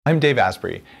I'm Dave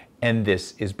Asprey, and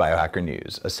this is Biohacker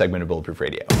News, a segment of Bulletproof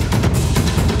Radio.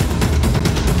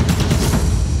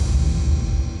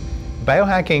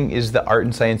 Biohacking is the art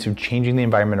and science of changing the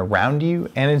environment around you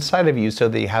and inside of you so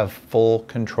that you have full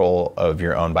control of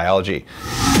your own biology.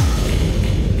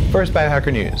 First,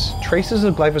 Biohacker News. Traces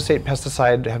of glyphosate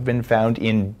pesticide have been found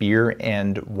in beer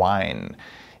and wine.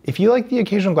 If you like the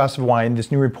occasional glass of wine,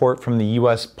 this new report from the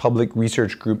U.S. Public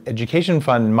Research Group Education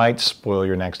Fund might spoil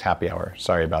your next happy hour.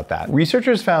 Sorry about that.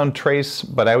 Researchers found trace,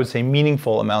 but I would say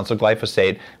meaningful amounts of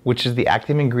glyphosate, which is the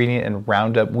active ingredient in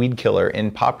Roundup weed killer in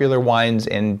popular wines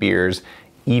and beers,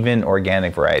 even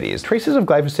organic varieties. Traces of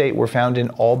glyphosate were found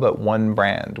in all but one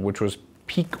brand, which was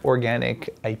Peak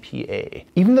Organic IPA.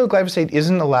 Even though glyphosate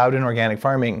isn't allowed in organic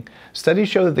farming, studies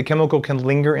show that the chemical can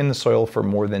linger in the soil for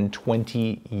more than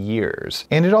 20 years.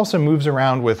 And it also moves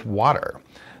around with water.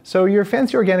 So your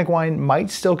fancy organic wine might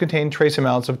still contain trace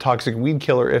amounts of toxic weed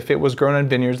killer if it was grown on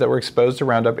vineyards that were exposed to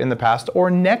Roundup in the past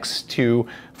or next to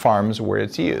farms where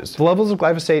it's used. The levels of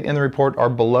glyphosate in the report are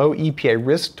below EPA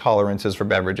risk tolerances for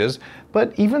beverages,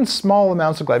 but even small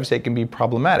amounts of glyphosate can be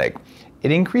problematic.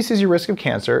 It increases your risk of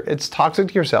cancer, it's toxic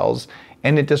to your cells,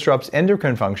 and it disrupts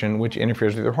endocrine function, which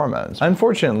interferes with your hormones.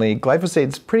 Unfortunately,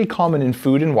 glyphosate's pretty common in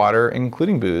food and water,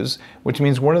 including booze, which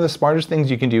means one of the smartest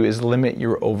things you can do is limit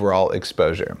your overall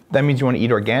exposure. That means you want to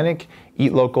eat organic,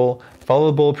 eat local, follow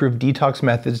the bulletproof detox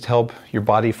methods to help your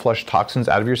body flush toxins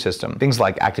out of your system. Things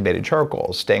like activated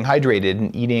charcoal, staying hydrated,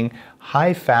 and eating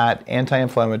high-fat,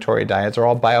 anti-inflammatory diets are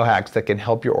all biohacks that can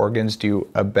help your organs do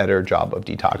a better job of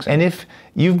detoxing. And if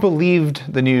you've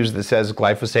believed the news that says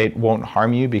glyphosate won't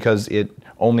harm you because it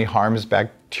only harms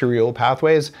bacterial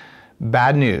pathways,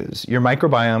 bad news. Your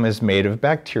microbiome is made of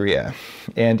bacteria.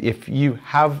 And if you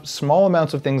have small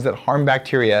amounts of things that harm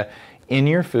bacteria in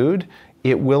your food,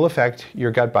 it will affect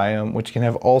your gut biome, which can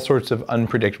have all sorts of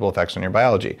unpredictable effects on your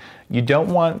biology. You don't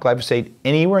want glyphosate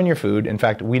anywhere in your food. In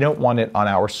fact, we don't want it on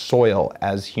our soil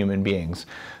as human beings.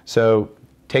 So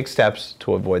take steps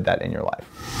to avoid that in your life.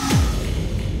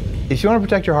 If you want to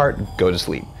protect your heart, go to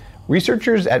sleep.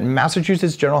 Researchers at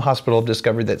Massachusetts General Hospital have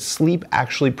discovered that sleep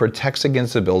actually protects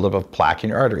against the buildup of plaque in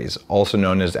your arteries, also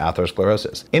known as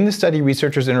atherosclerosis. In the study,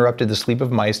 researchers interrupted the sleep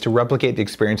of mice to replicate the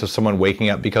experience of someone waking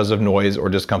up because of noise or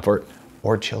discomfort,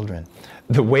 or children.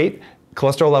 The weight,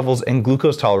 cholesterol levels, and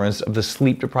glucose tolerance of the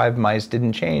sleep-deprived mice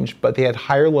didn't change, but they had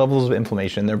higher levels of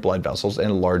inflammation in their blood vessels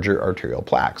and larger arterial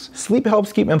plaques. Sleep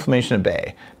helps keep inflammation at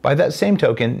bay. By that same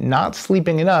token, not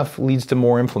sleeping enough leads to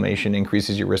more inflammation,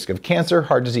 increases your risk of cancer,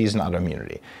 heart disease, and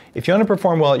autoimmunity. If you want to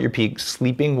perform well at your peak,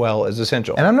 sleeping well is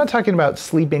essential. And I'm not talking about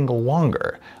sleeping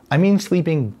longer. I mean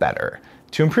sleeping better.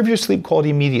 To improve your sleep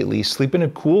quality immediately, sleep in a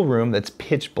cool room that's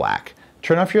pitch black.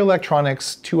 Turn off your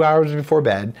electronics 2 hours before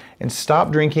bed and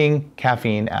stop drinking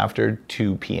caffeine after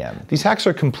 2 p.m. These hacks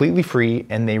are completely free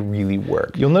and they really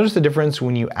work. You'll notice the difference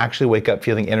when you actually wake up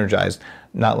feeling energized,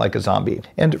 not like a zombie.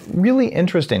 And really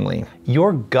interestingly,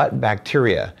 your gut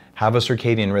bacteria have a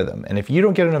circadian rhythm. And if you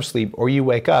don't get enough sleep or you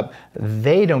wake up,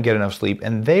 they don't get enough sleep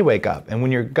and they wake up. And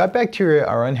when your gut bacteria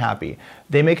are unhappy,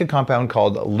 they make a compound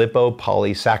called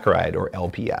lipopolysaccharide, or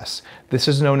LPS. This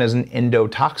is known as an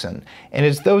endotoxin. And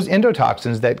it's those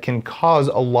endotoxins that can cause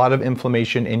a lot of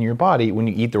inflammation in your body when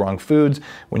you eat the wrong foods,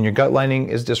 when your gut lining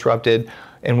is disrupted,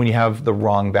 and when you have the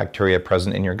wrong bacteria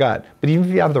present in your gut. But even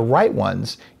if you have the right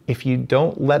ones, if you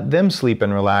don't let them sleep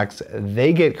and relax,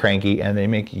 they get cranky and they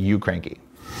make you cranky.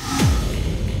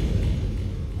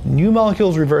 New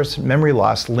molecules reverse memory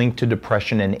loss linked to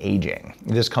depression and aging.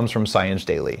 This comes from Science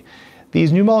Daily.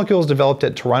 These new molecules developed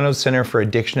at Toronto's Center for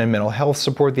Addiction and Mental Health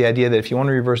support the idea that if you want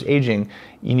to reverse aging,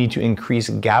 you need to increase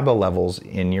GABA levels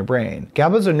in your brain.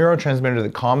 GABA is a neurotransmitter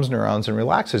that calms neurons and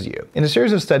relaxes you. In a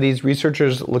series of studies,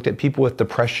 researchers looked at people with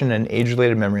depression and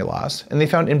age-related memory loss, and they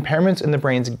found impairments in the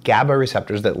brain's GABA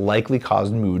receptors that likely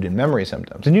caused mood and memory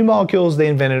symptoms. The new molecules they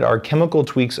invented are chemical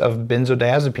tweaks of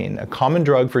benzodiazepine, a common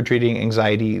drug for treating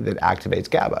anxiety that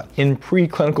activates GABA. In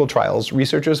preclinical trials,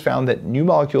 researchers found that new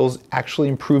molecules actually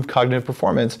improve cognitive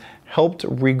performance, helped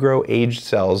regrow aged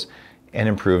cells, and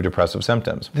improve depressive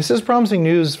symptoms. This is promising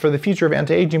news for the future of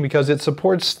anti-aging because it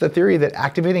supports the theory that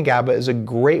activating GABA is a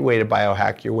great way to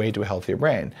biohack your way to a healthier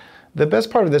brain. The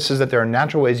best part of this is that there are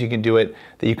natural ways you can do it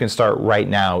that you can start right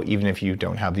now, even if you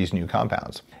don't have these new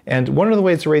compounds. And one of the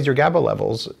ways to raise your GABA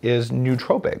levels is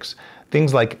nootropics.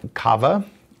 Things like kava,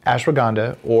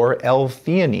 ashwagandha, or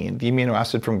L-theanine, the amino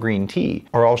acid from green tea,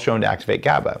 are all shown to activate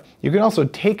GABA. You can also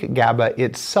take GABA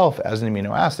itself as an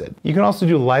amino acid. You can also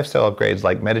do lifestyle upgrades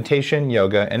like meditation,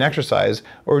 yoga, and exercise,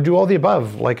 or do all the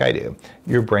above like I do.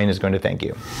 Your brain is going to thank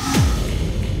you.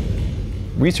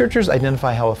 Researchers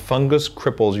identify how a fungus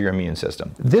cripples your immune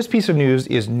system. This piece of news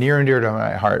is near and dear to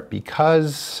my heart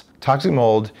because toxic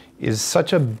mold is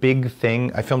such a big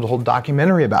thing. I filmed a whole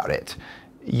documentary about it.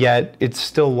 Yet it's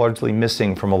still largely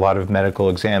missing from a lot of medical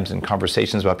exams and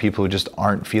conversations about people who just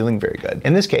aren't feeling very good.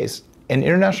 In this case, an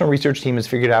international research team has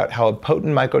figured out how a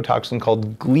potent mycotoxin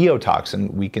called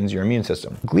gliotoxin weakens your immune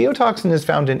system. Gliotoxin is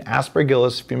found in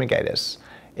Aspergillus fumigatus,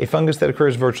 a fungus that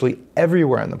occurs virtually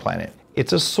everywhere on the planet.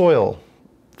 It's a soil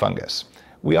fungus.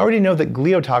 We already know that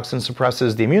gliotoxin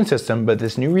suppresses the immune system, but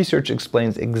this new research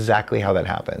explains exactly how that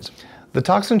happens. The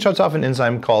toxin shuts off an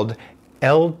enzyme called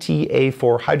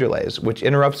LTA4 hydrolase, which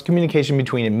interrupts communication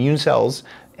between immune cells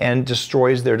and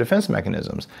destroys their defense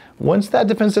mechanisms. Once that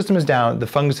defense system is down, the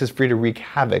fungus is free to wreak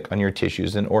havoc on your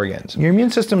tissues and organs. Your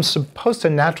immune system's supposed to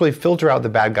naturally filter out the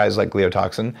bad guys like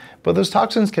gliotoxin, but those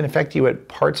toxins can affect you at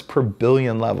parts per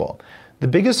billion level. The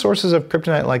biggest sources of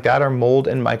kryptonite like that are mold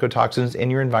and mycotoxins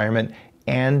in your environment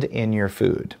and in your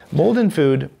food. Mold in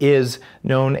food is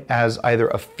known as either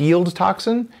a field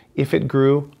toxin if it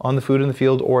grew on the food in the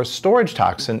field, or a storage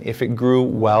toxin if it grew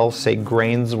while, say,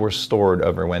 grains were stored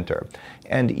over winter.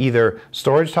 And either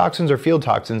storage toxins or field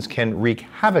toxins can wreak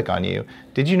havoc on you.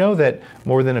 Did you know that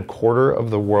more than a quarter of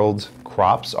the world's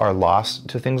crops are lost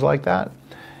to things like that?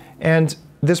 And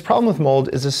this problem with mold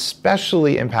is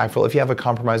especially impactful if you have a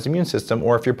compromised immune system,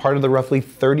 or if you're part of the roughly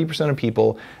 30% of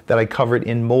people that I covered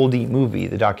in Moldy Movie,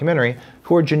 the documentary,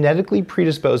 who are genetically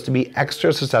predisposed to be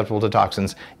extra susceptible to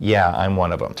toxins. Yeah, I'm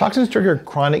one of them. Toxins trigger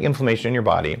chronic inflammation in your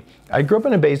body. I grew up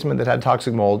in a basement that had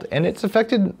toxic mold, and it's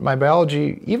affected my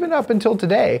biology even up until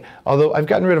today, although I've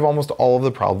gotten rid of almost all of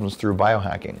the problems through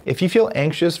biohacking. If you feel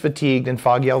anxious, fatigued, and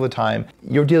foggy all the time,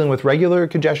 you're dealing with regular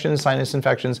congestion and sinus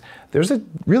infections, there's a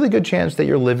really good chance that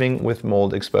you're living with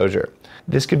mold exposure.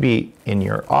 This could be in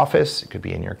your office, it could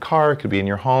be in your car, it could be in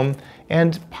your home,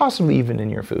 and possibly even in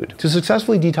your food. To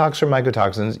successfully detox from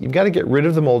mycotoxins, you've got to get rid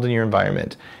of the mold in your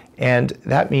environment. And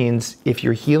that means if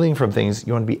you're healing from things,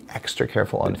 you want to be extra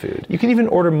careful on food. You can even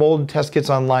order mold test kits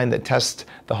online that test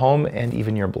the home and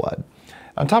even your blood.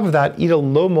 On top of that, eat a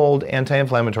low mold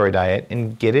anti-inflammatory diet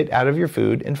and get it out of your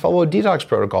food, and follow a detox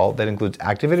protocol that includes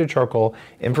activated charcoal,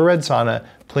 infrared sauna,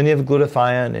 plenty of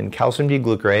glutathione and calcium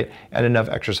D-glucarate, and enough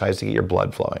exercise to get your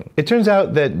blood flowing. It turns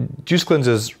out that juice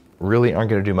cleanses really aren't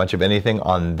going to do much of anything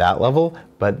on that level,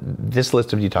 but this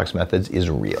list of detox methods is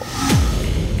real.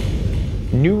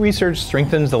 New research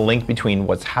strengthens the link between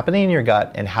what's happening in your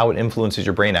gut and how it influences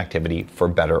your brain activity, for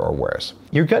better or worse.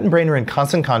 Your gut and brain are in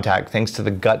constant contact thanks to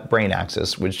the gut-brain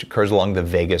axis, which occurs along the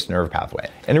vagus nerve pathway.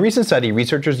 In a recent study,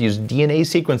 researchers used DNA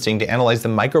sequencing to analyze the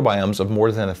microbiomes of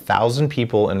more than 1,000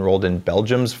 people enrolled in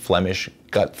Belgium's Flemish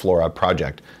Gut Flora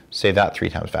project. Say that 3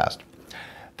 times fast.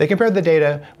 They compared the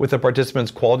data with the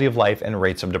participants' quality of life and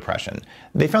rates of depression.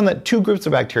 They found that 2 groups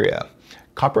of bacteria,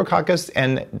 Coprococcus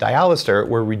and Dialister,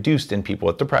 were reduced in people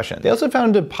with depression. They also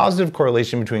found a positive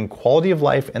correlation between quality of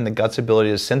life and the gut's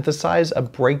ability to synthesize a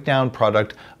breakdown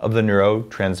product of the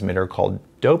neurotransmitter called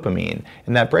dopamine,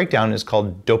 and that breakdown is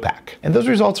called DOPAC. And those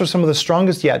results are some of the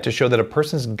strongest yet to show that a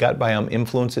person's gut biome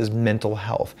influences mental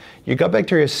health. Your gut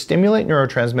bacteria stimulate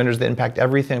neurotransmitters that impact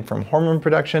everything from hormone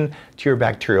production to your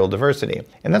bacterial diversity.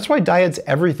 And that's why diet's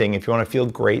everything if you want to feel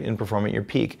great and perform at your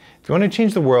peak. If you want to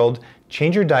change the world,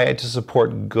 change your diet to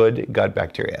support good gut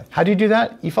bacteria. How do you do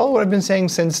that? You follow what I've been saying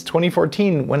since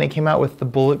 2014 when I came out with the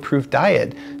Bulletproof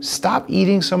Diet. Stop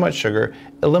eating so much sugar,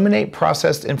 eliminate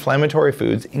processed inflammatory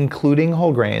foods, including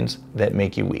whole grains that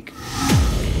make you weak.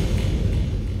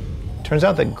 Turns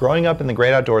out that growing up in the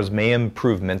great outdoors may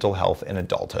improve mental health in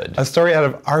adulthood. A story out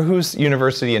of Aarhus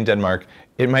University in Denmark.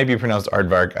 It might be pronounced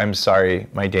Aardvark. I'm sorry,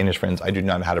 my Danish friends, I do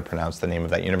not know how to pronounce the name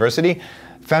of that university.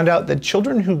 Found out that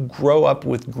children who grow up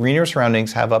with greener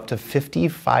surroundings have up to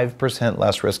 55%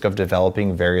 less risk of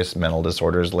developing various mental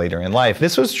disorders later in life.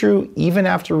 This was true even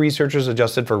after researchers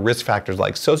adjusted for risk factors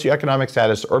like socioeconomic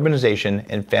status, urbanization,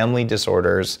 and family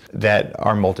disorders that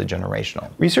are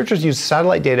multi-generational. Researchers used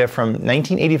satellite data from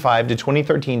 1985 to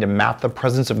 2013 to map the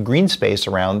presence of green space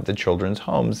around the children's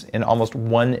homes in almost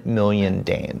 1 million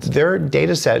Danes. Their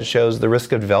data set shows the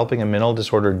risk of developing a mental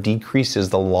disorder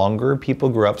decreases the longer people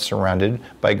grew up surrounded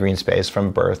by green space from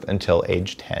birth until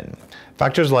age 10.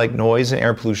 Factors like noise and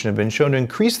air pollution have been shown to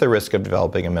increase the risk of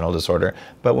developing a mental disorder,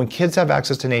 but when kids have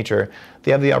access to nature,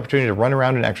 they have the opportunity to run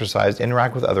around and exercise,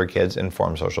 interact with other kids, and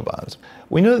form social bonds.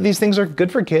 We know that these things are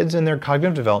good for kids and their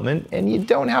cognitive development, and you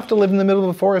don't have to live in the middle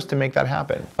of the forest to make that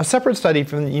happen. A separate study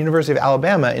from the University of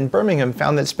Alabama in Birmingham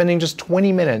found that spending just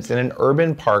 20 minutes in an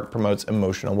urban park promotes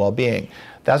emotional well-being.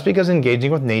 That's because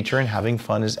engaging with nature and having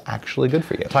fun is actually good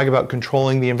for you. Talk about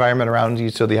controlling the environment around you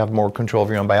so that you have more control of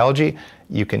your own biology.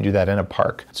 You can do that in a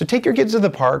park. So take your kids to the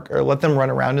park or let them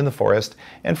run around in the forest.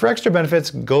 And for extra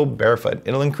benefits, go barefoot.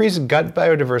 It'll increase gut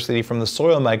biodiversity from the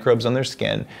soil microbes on their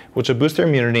skin, which will boost their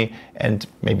immunity and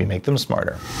maybe make them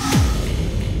smarter.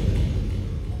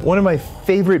 One of my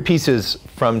favorite pieces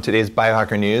from today's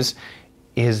Biohacker news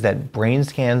is that brain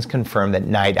scans confirm that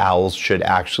night owls should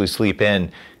actually sleep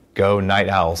in. Go night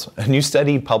owls. A new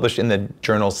study published in the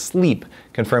journal Sleep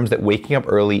confirms that waking up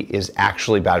early is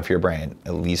actually bad for your brain,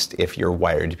 at least if you're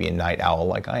wired to be a night owl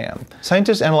like I am.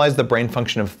 Scientists analyzed the brain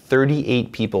function of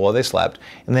 38 people while they slept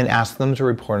and then asked them to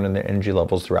report on their energy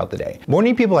levels throughout the day.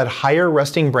 Morning people had higher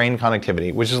resting brain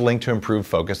connectivity, which is linked to improved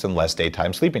focus and less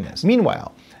daytime sleepiness.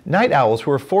 Meanwhile, night owls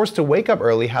who are forced to wake up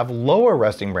early have lower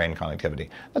resting brain connectivity.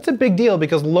 That's a big deal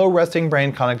because low resting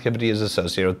brain connectivity is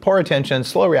associated with poor attention,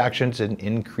 slow reactions, and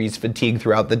increased fatigue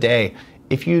throughout the day.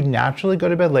 If you naturally go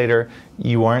to bed later,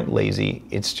 you aren't lazy,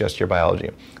 it's just your biology.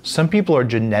 Some people are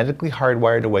genetically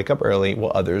hardwired to wake up early,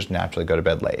 while others naturally go to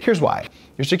bed late. Here's why.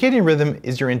 Your circadian rhythm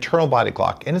is your internal body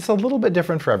clock, and it's a little bit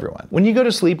different for everyone. When you go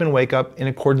to sleep and wake up in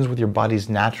accordance with your body's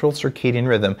natural circadian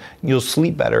rhythm, you'll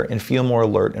sleep better and feel more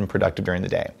alert and productive during the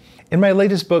day. In my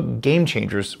latest book, Game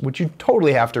Changers, which you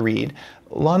totally have to read,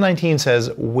 Law 19 says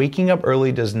waking up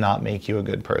early does not make you a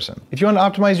good person. If you want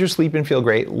to optimize your sleep and feel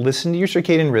great, listen to your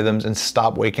circadian rhythms and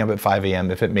stop waking up at 5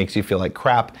 a.m. if it makes you feel like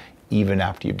crap, even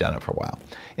after you've done it for a while.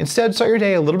 Instead, start your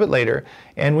day a little bit later,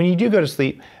 and when you do go to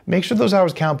sleep, make sure those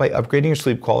hours count by upgrading your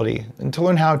sleep quality. And to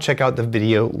learn how, check out the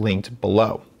video linked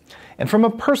below. And from a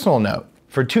personal note,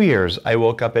 for 2 years, I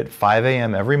woke up at 5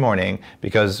 a.m. every morning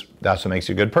because that's what makes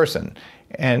you a good person.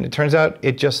 And it turns out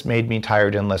it just made me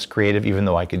tired and less creative, even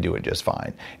though I could do it just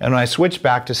fine. And when I switched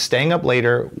back to staying up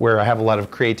later, where I have a lot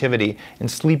of creativity,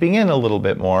 and sleeping in a little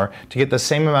bit more to get the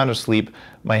same amount of sleep,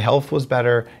 my health was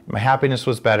better, my happiness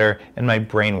was better, and my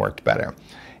brain worked better.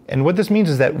 And what this means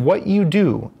is that what you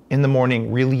do in the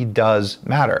morning really does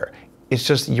matter. It's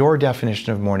just your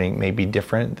definition of morning may be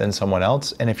different than someone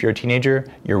else. And if you're a teenager,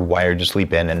 you're wired to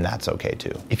sleep in, and that's okay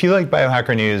too. If you like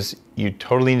Biohacker News, you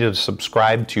totally need to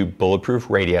subscribe to Bulletproof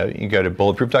Radio. You go to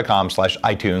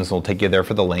bulletproof.com/iTunes. It'll take you there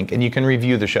for the link. And you can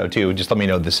review the show too. Just let me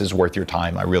know this is worth your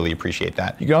time. I really appreciate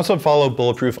that. You can also follow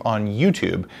Bulletproof on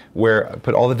YouTube, where I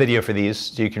put all the video for these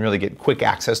so you can really get quick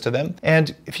access to them.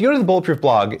 And if you go to the Bulletproof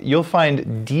blog, you'll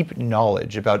find deep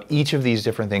knowledge about each of these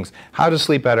different things. How to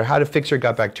sleep better, how to fix your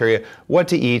gut bacteria, what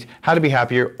to eat, how to be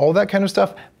happier, all that kind of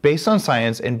stuff based on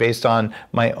science and based on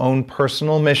my own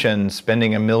personal mission,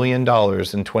 spending $1 million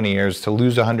in 20 years to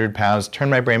lose 100 pounds,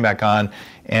 turn my brain back on,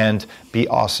 and be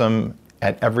awesome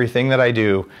at everything that I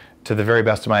do to the very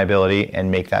best of my ability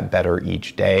and make that better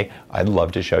each day. I'd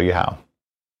love to show you how.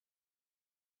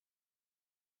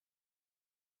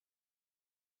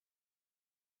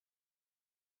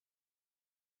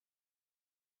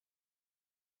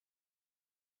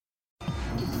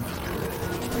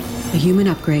 A Human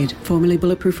Upgrade, formerly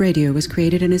Bulletproof Radio, was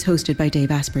created and is hosted by Dave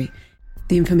Asprey.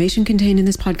 The information contained in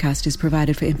this podcast is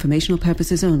provided for informational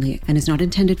purposes only and is not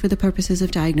intended for the purposes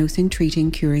of diagnosing,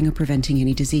 treating, curing, or preventing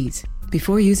any disease.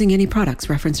 Before using any products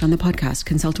referenced on the podcast,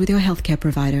 consult with your healthcare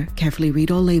provider, carefully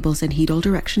read all labels, and heed all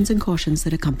directions and cautions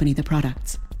that accompany the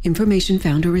products. Information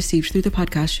found or received through the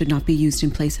podcast should not be used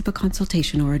in place of a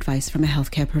consultation or advice from a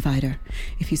healthcare provider.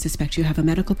 If you suspect you have a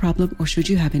medical problem or should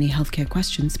you have any healthcare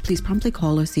questions, please promptly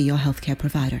call or see your healthcare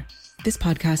provider. This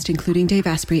podcast, including Dave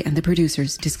Asprey and the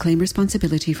producers, disclaim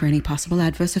responsibility for any possible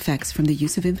adverse effects from the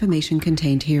use of information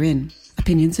contained herein.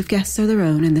 Opinions of guests are their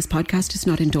own, and this podcast does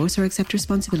not endorse or accept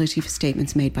responsibility for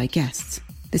statements made by guests.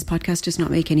 This podcast does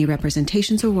not make any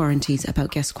representations or warranties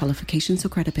about guest qualifications or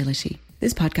credibility.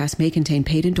 This podcast may contain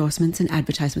paid endorsements and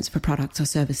advertisements for products or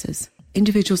services.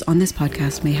 Individuals on this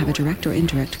podcast may have a direct or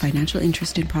indirect financial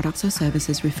interest in products or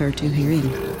services referred to herein.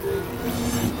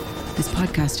 This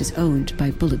podcast is owned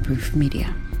by Bulletproof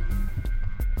Media.